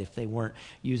said if they weren't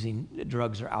using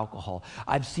drugs or alcohol.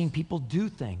 I've seen people do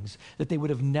things that they would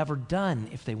have never done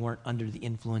if they weren't under the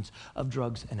influence of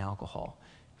drugs and alcohol.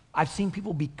 I've seen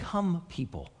people become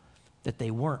people that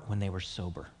they weren't when they were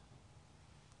sober.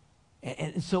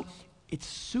 And so it's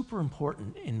super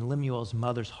important in Lemuel's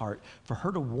mother's heart for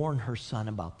her to warn her son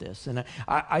about this. And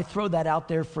I throw that out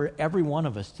there for every one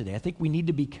of us today. I think we need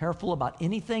to be careful about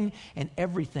anything and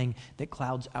everything that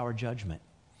clouds our judgment.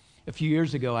 A few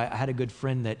years ago, I had a good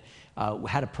friend that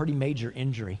had a pretty major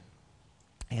injury.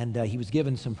 And he was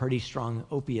given some pretty strong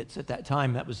opiates at that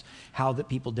time. That was how that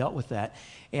people dealt with that.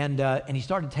 And he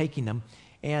started taking them.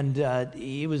 And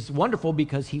it was wonderful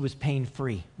because he was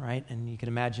pain-free, right? And you can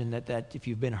imagine that if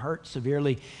you've been hurt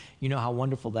severely, you know how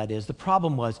wonderful that is. The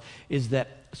problem is that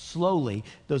slowly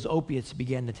those opiates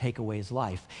began to take away his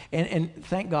life. And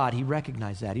thank God he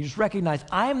recognized that. He just recognized,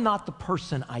 I'm not the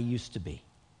person I used to be.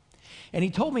 And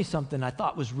he told me something I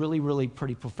thought was really, really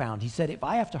pretty profound. He said, if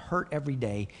I have to hurt every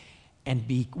day and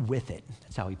be with it,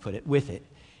 that's how he put it, with it,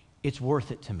 it's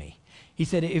worth it to me. He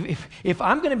said, if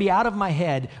I'm going to be out of my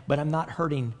head, but I'm not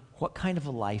hurting, what kind of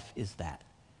a life is that?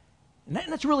 And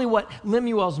that's really what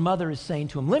Lemuel's mother is saying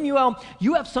to him. Lemuel,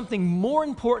 you have something more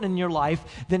important in your life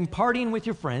than partying with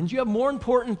your friends. You have more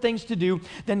important things to do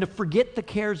than to forget the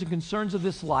cares and concerns of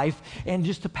this life and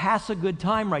just to pass a good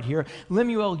time right here.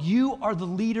 Lemuel, you are the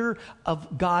leader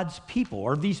of God's people,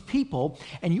 or these people,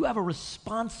 and you have a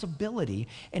responsibility.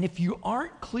 And if you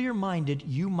aren't clear-minded,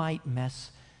 you might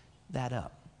mess that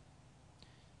up.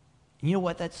 And you know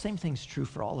what? That same thing's true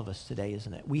for all of us today,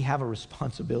 isn't it? We have a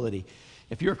responsibility.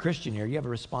 If you're a Christian here, you have a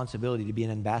responsibility to be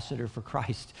an ambassador for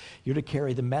Christ. You're to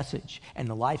carry the message and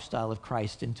the lifestyle of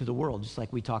Christ into the world, just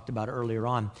like we talked about earlier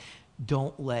on.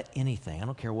 don't let anything, I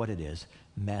don't care what it is,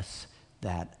 mess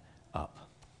that up.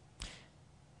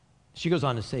 She goes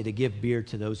on to say to give beer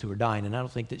to those who are dying, and I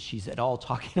don't think that she's at all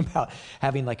talking about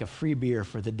having like a free beer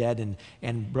for the dead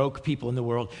and broke people in the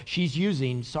world. She's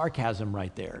using sarcasm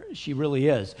right there. She really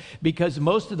is, because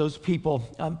most of those people,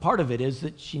 part of it is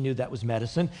that she knew that was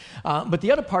medicine, but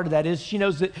the other part of that is she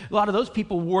knows that a lot of those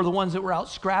people were the ones that were out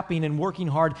scrapping and working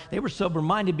hard. They were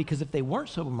sober-minded, because if they weren't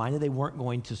sober-minded, they weren't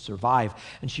going to survive,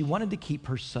 and she wanted to keep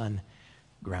her son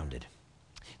grounded.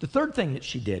 The third thing that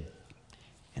she did,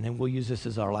 and then we'll use this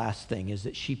as our last thing, is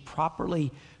that she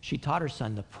taught her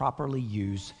son to properly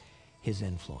use his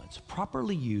influence.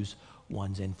 Properly use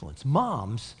one's influence.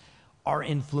 Moms are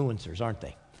influencers, aren't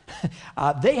they?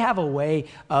 They have a way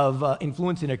of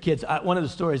influencing their kids. One of the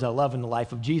stories I love in the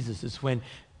life of Jesus is when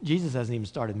Jesus hasn't even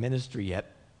started ministry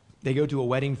yet. They go to a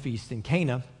wedding feast in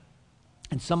Cana,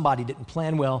 and somebody didn't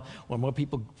plan well, or more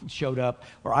people showed up,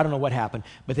 or I don't know what happened,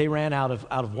 but they ran out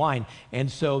of wine.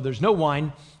 And so there's no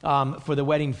wine for the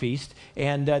wedding feast.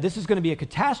 And this is going to be a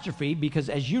catastrophe, because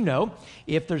as you know,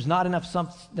 if there's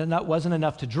wasn't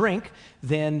enough to drink,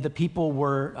 then the people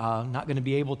were not going to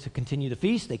be able to continue the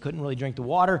feast. They couldn't really drink the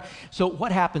water. So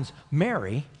what happens?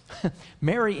 Mary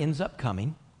ends up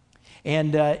coming,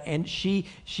 and she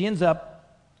ends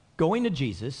up going to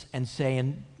Jesus and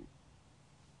saying,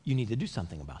 you need to do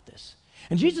something about this.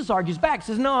 And Jesus argues back,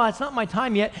 says, no, it's not my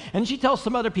time yet. And she tells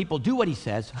some other people, do what he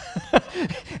says.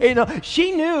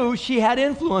 She knew she had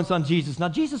influence on Jesus. Now,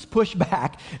 Jesus pushed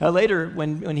back. Later,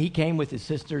 when he came with his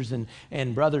sisters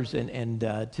and brothers in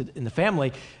the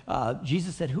family,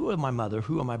 Jesus said, who are my mother?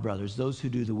 Who are my brothers? Those who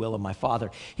do the will of my Father.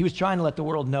 He was trying to let the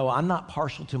world know, I'm not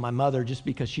partial to my mother just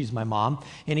because she's my mom.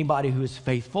 Anybody who is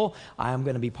faithful, I am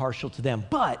going to be partial to them.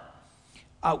 But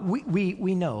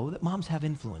we know that moms have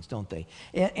influence, don't they?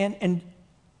 And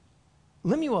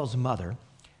Lemuel's mother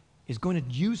is going to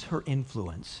use her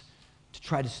influence to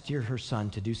try to steer her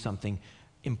son to do something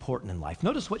important in life.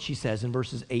 Notice what she says in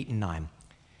verses 8 and 9.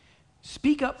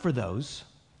 Speak up for those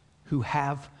who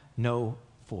have no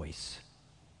voice,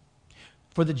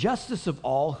 for the justice of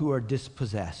all who are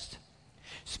dispossessed.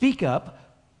 Speak up,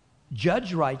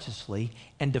 judge righteously,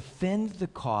 and defend the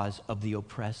cause of the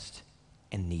oppressed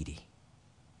and needy.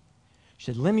 She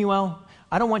said, Lemuel,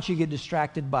 I don't want you to get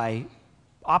distracted by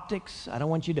optics. I don't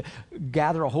want you to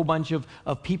gather a whole bunch of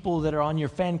people that are on your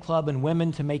fan club and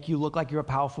women to make you look like you're a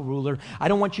powerful ruler. I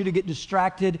don't want you to get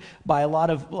distracted by a lot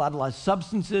of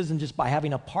substances and just by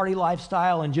having a party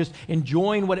lifestyle and just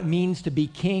enjoying what it means to be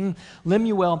king.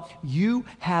 Lemuel, you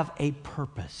have a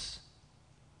purpose.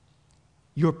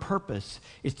 Your purpose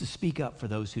is to speak up for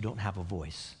those who don't have a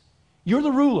voice. You're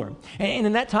the ruler. And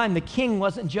in that time, the king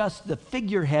wasn't just the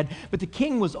figurehead, but the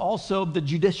king was also the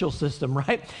judicial system,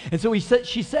 right? And so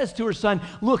she says to her son,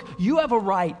 look, you have a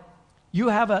right, you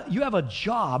have a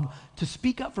job to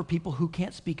speak up for people who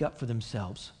can't speak up for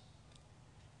themselves.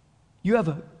 You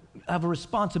have a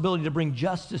responsibility to bring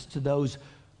justice to those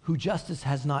who justice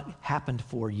has not happened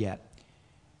for yet.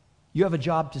 You have a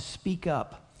job to speak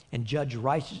up and judge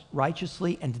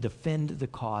righteously and to defend the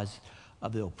cause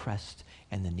of the oppressed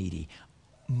and the needy.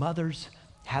 Mothers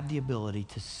have the ability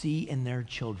to see in their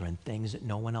children things that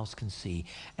no one else can see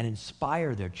and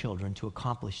inspire their children to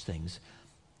accomplish things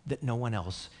that no one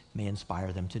else may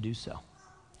inspire them to do so.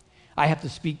 I have to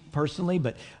speak personally,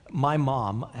 but my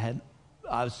mom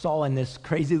I saw in this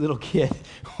crazy little kid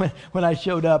when I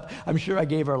showed up. I'm sure I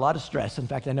gave her a lot of stress. In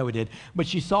fact, I know it did. But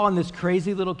she saw in this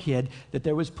crazy little kid that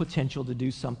there was potential to do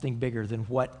something bigger than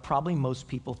what probably most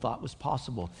people thought was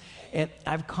possible. And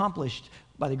I've accomplished,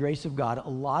 by the grace of God, a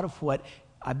lot of what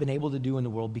I've been able to do in the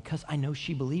world because I know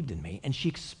she believed in me and she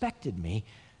expected me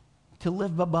to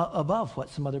live above what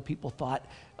some other people thought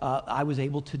I was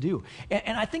able to do.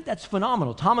 And I think that's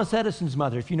phenomenal. Thomas Edison's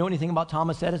mother, if you know anything about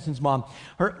Thomas Edison's mom,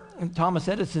 Thomas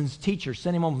Edison's teacher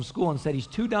sent him home from school and said, he's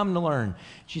too dumb to learn.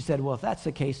 She said, well, if that's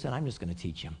the case, then I'm just going to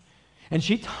teach him. And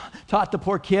she taught the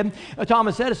poor kid.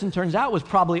 Thomas Edison, turns out, was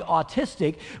probably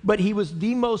autistic, but he was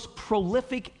the most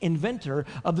prolific inventor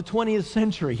of the 20th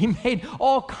century. He made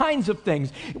all kinds of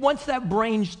things. Once that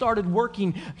brain started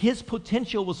working, his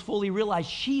potential was fully realized.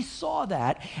 She saw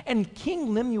that, and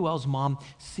King Lemuel's mom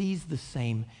sees the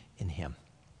same in him.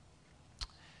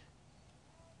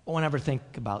 Whenever I think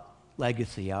about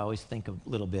legacy, I always think a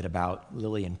little bit about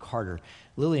Lillian Carter.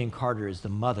 Lillian Carter is the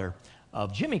mother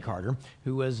of Jimmy Carter,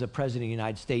 who was a president of the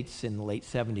United States in the late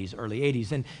 70s, early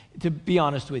 80s. And to be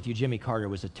honest with you, Jimmy Carter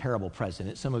was a terrible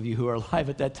president. Some of you who are alive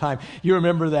at that time, you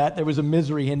remember that. There was a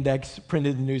misery index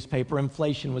printed in the newspaper.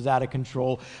 Inflation was out of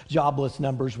control. Jobless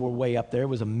numbers were way up there. It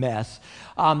was a mess.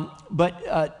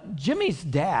 But Jimmy's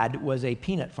dad was a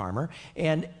peanut farmer,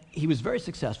 and he was very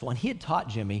successful, and he had taught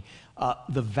Jimmy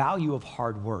the value of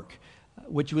hard work,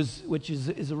 which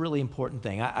is a really important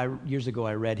thing. Years ago,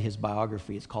 I read his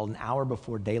biography. It's called An Hour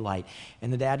Before Daylight,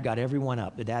 and the dad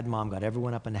and mom got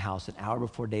everyone up in the house an hour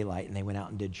before daylight, and they went out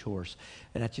and did chores.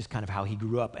 And that's just kind of how he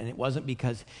grew up, and it wasn't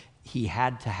because he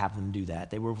had to have them do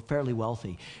that. They were fairly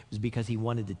wealthy. It was because he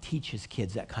wanted to teach his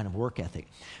kids that kind of work ethic.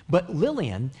 But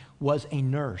Lillian was a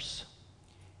nurse.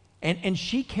 And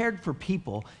she cared for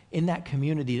people in that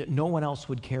community that no one else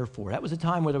would care for. That was a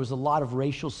time where there was a lot of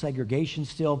racial segregation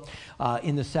still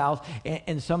in the South,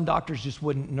 and some nurses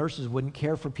wouldn't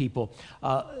care for people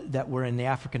that were in the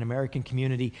African-American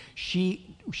community.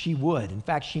 She would. In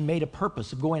fact, she made a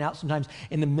purpose of going out sometimes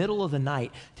in the middle of the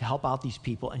night to help out these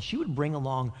people, and she would bring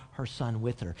along her son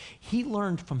with her. He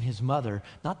learned from his mother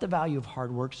not the value of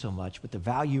hard work so much, but the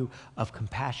value of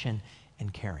compassion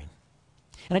and caring.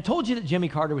 And I told you that Jimmy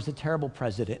Carter was a terrible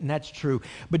president, and that's true.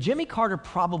 But Jimmy Carter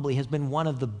probably has been one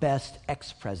of the best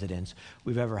ex-presidents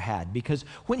we've ever had, because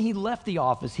when he left the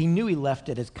office, he knew he left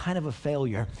it as kind of a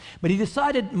failure. But he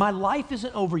decided, my life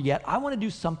isn't over yet. I want to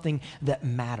do something that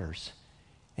matters.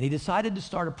 And he decided to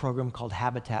start a program called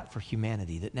Habitat for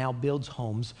Humanity that now builds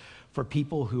homes for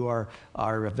people who are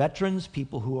veterans,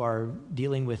 people who are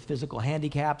dealing with physical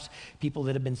handicaps, people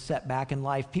that have been set back in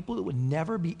life, people that would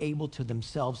never be able to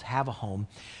themselves have a home.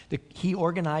 He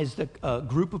organized a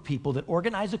group of people that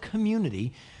organize a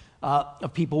community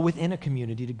of people within a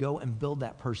community to go and build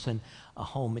that person a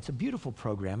home. It's a beautiful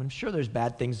program. I'm sure there's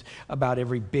bad things about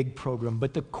every big program,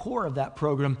 but the core of that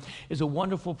program is a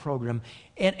wonderful program.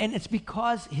 And it's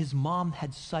because his mom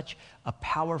had such a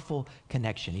powerful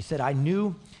connection. He said, I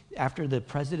knew after the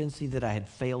presidency that I had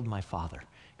failed my father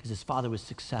because his father was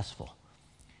successful.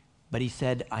 But he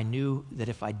said, I knew that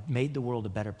if I made the world a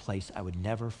better place, I would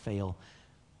never fail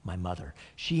my mother.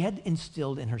 She had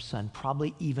instilled in her son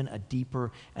probably even a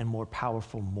deeper and more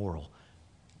powerful moral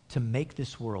to make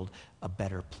this world a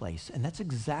better place. And that's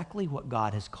exactly what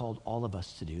God has called all of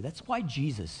us to do. That's why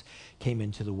Jesus came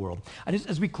into the world.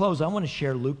 As we close, I want to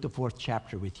share Luke, the 4th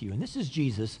chapter with you. And this is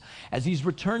Jesus as he's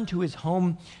returned to his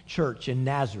home church in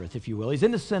Nazareth, if you will. He's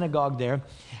in the synagogue there,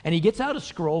 and he gets out a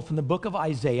scroll from the book of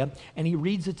Isaiah, and he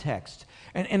reads a text.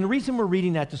 And the reason we're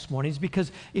reading that this morning is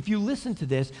because if you listen to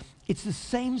this, it's the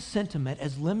same sentiment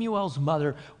as Lemuel's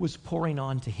mother was pouring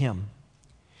on to him.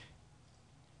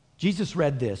 Jesus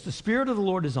read this, "The Spirit of the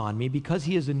Lord is on me because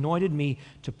he has anointed me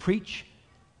to preach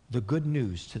the good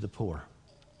news to the poor.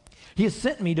 He has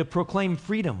sent me to proclaim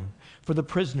freedom for the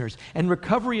prisoners and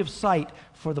recovery of sight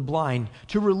for the blind,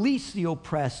 to release the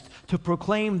oppressed, to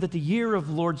proclaim that the year of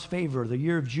the Lord's favor, the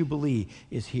year of Jubilee,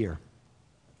 is here."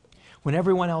 When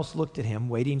everyone else looked at him,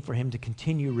 waiting for him to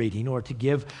continue reading or to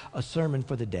give a sermon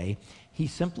for the day, he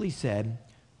simply said,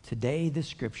 "Today this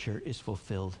scripture is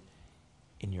fulfilled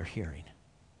in your hearing."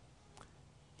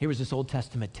 Here was this Old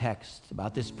Testament text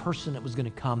about this person that was going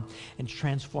to come and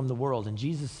transform the world. And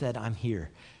Jesus said, I'm here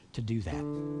to do that.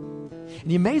 And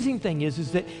the amazing thing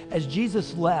is that as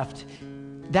Jesus left,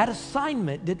 that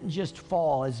assignment didn't just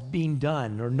fall as being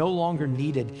done or no longer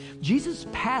needed. Jesus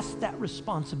passed that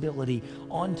responsibility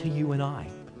on to you and I.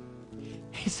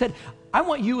 He said, I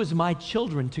want you as my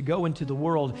children to go into the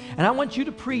world, and I want you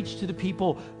to preach to the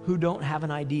people who don't have an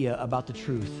idea about the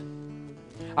truth.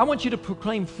 I want you to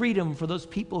proclaim freedom for those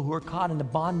people who are caught in the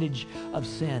bondage of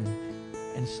sin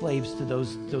and slaves to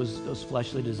those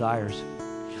fleshly desires.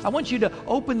 I want you to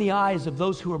open the eyes of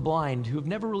those who are blind, who have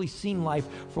never really seen life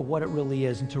for what it really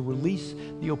is, and to release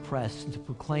the oppressed and to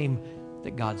proclaim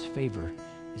that God's favor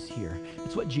is here.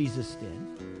 It's what Jesus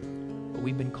did. But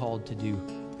we've been called to do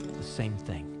the same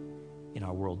thing in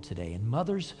our world today. And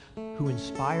mothers who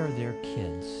inspire their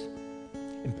kids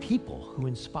and people who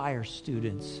inspire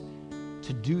students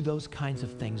to do those kinds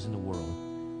of things in the world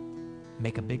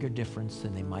make a bigger difference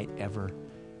than they might ever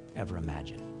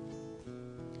imagine.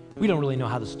 We don't really know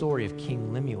how the story of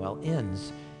King Lemuel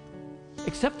ends,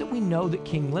 except that we know that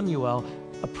King Lemuel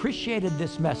appreciated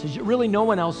this message. Really, no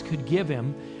one else could give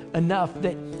him enough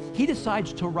that he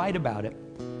decides to write about it.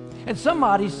 And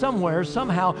somebody somewhere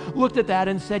somehow looked at that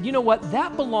and said, you know what,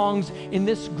 that belongs in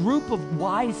this group of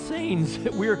wise sayings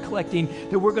that we're collecting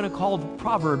that we're going to call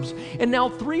Proverbs. And now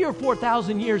 3,000 or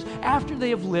 4,000 years after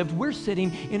they have lived, we're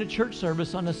sitting in a church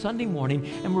service on a Sunday morning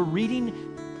and we're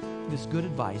reading this good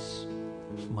advice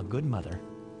from a good mother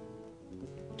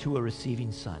to a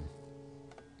receiving son,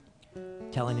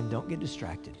 telling him, don't get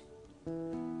distracted,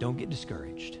 don't get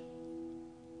discouraged,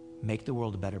 make the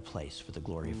world a better place for the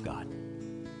glory of God.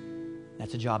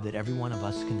 That's a job that every one of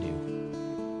us can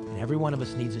do. And every one of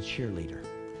us needs a cheerleader.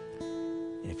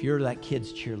 And if you're that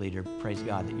kid's cheerleader, praise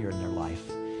God that you're in their life.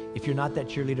 If you're not that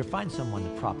cheerleader, find someone to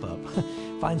prop up.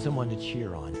 Find someone to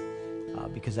cheer on,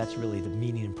 because that's really the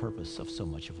meaning and purpose of so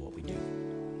much of what we do.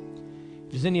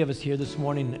 If there's any of us here this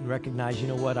morning that recognize, you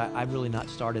know what, I've really not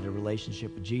started a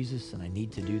relationship with Jesus and I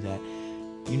need to do that,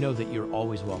 you know that you're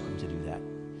always welcome to do that.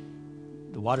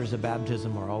 The waters of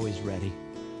baptism are always ready.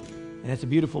 And it's a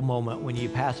beautiful moment when you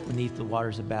pass beneath the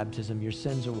waters of baptism, your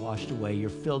sins are washed away, you're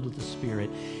filled with the Spirit,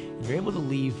 and you're able to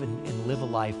leave and live a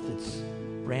life that's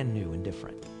brand new and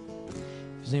different.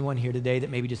 If there's anyone here today that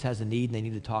maybe just has a need and they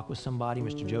need to talk with somebody,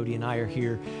 Mr. Jody and I are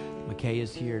here, McKay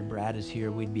is here, and Brad is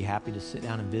here. We'd be happy to sit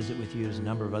down and visit with you. There's a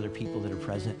number of other people that are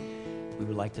present. We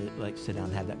would like to sit down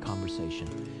and have that conversation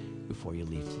before you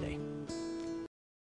leave today.